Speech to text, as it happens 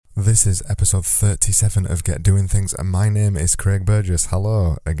This is episode 37 of Get Doing Things, and my name is Craig Burgess.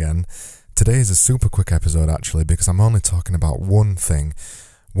 Hello again. Today is a super quick episode actually, because I'm only talking about one thing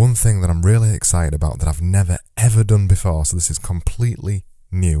that I'm really excited about that I've never ever done before. So this is completely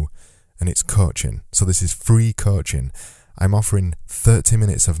new, and it's coaching. So this is free coaching. I'm offering 30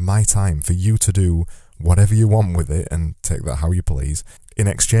 minutes of my time for you to do whatever you want with it and take that how you please in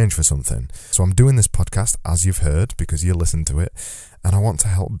exchange for something. So I'm doing this podcast, as you've heard, because you listen to it, and I want to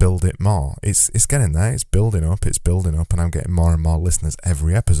help build it more. It's getting there, it's building up, and I'm getting more and more listeners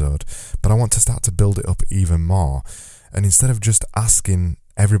every episode. But I want to start to build it up even more. And instead of just asking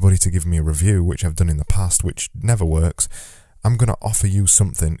everybody to give me a review, which I've done in the past, which never works, I'm going to offer you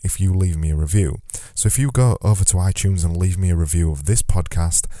something if you leave me a review. So if you go over to iTunes and leave me a review of this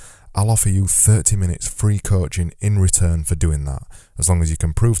podcast, I'll offer you 30 minutes free coaching in return for doing that, as long as you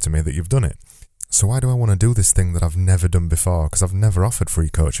can prove to me that you've done it. So why do I want to do this thing that I've never done before? Because I've never offered free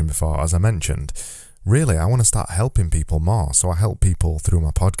coaching before, as I mentioned. Really, I want to start helping people more. So I help people through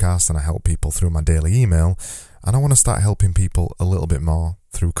my podcast and I help people through my daily email. And I want to start helping people a little bit more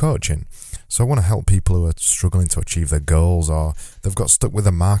through coaching. So I want to help people who are struggling to achieve their goals, or they've got stuck with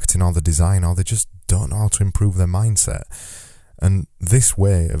the marketing or the design, or they just don't know how to improve their mindset. And this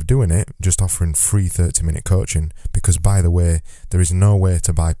way of doing it, just offering free 30-minute coaching, because by the way, there is no way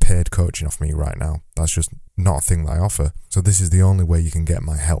to buy paid coaching off me right now. That's just not a thing that I offer. So this is the only way you can get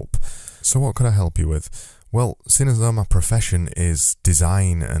my help. So what could I help you with? Well, seeing as though my profession is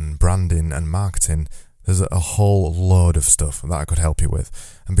design and branding and marketing, there's a whole load of stuff that I could help you with.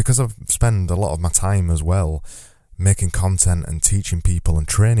 And because I've spent a lot of my time as well making content and teaching people and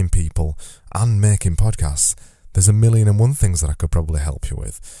training people and making podcasts, there's 1,000,001 things that I could probably help you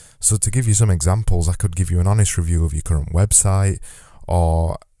with. So to give you some examples, I could give you an honest review of your current website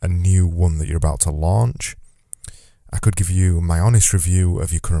or a new one that you're about to launch. I could give you my honest review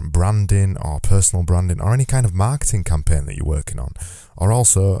of your current branding or personal branding or any kind of marketing campaign that you're working on. Or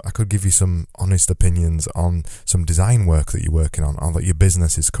also, I could give you some honest opinions on some design work that you're working on, or that your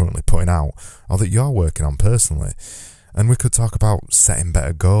business is currently putting out, or that you're working on personally. And we could talk about setting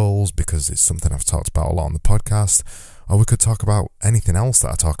better goals, because it's something I've talked about a lot on the podcast. Or we could talk about anything else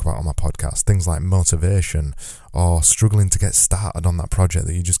that I talk about on my podcast, things like motivation, or struggling to get started on that project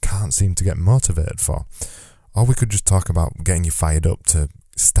that you just can't seem to get motivated for. Or we could just talk about getting you fired up to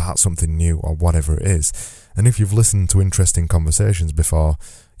start something new, or whatever it is. And if you've listened to interesting conversations before,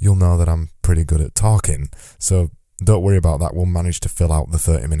 you'll know that I'm pretty good at talking. So don't worry about that, we'll manage to fill out the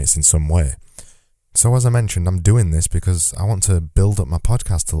 30 minutes in some way. So as I mentioned, I'm doing this because I want to build up my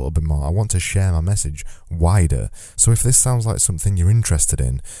podcast a little bit more. I want to share my message wider. So if this sounds like something you're interested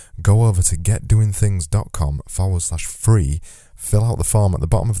in, go over to getdoingthings.com/free, fill out the form at the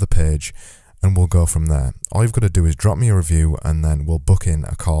bottom of the page, and we'll go from there. All you've got to do is drop me a review, and then we'll book in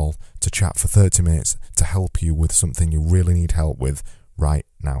a call to chat for 30 minutes to help you with something you really need help with right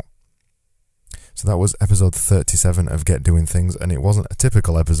now. So that was episode 37 of Get Doing Things, and it wasn't a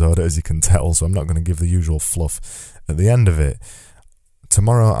typical episode, as you can tell, so I'm not going to give the usual fluff at the end of it.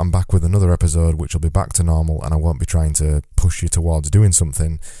 Tomorrow I'm back with another episode which will be back to normal, and I won't be trying to push you towards doing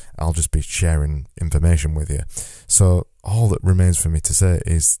something. I'll just be sharing information with you. So all that remains for me to say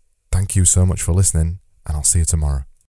is thank you so much for listening, and I'll see you tomorrow.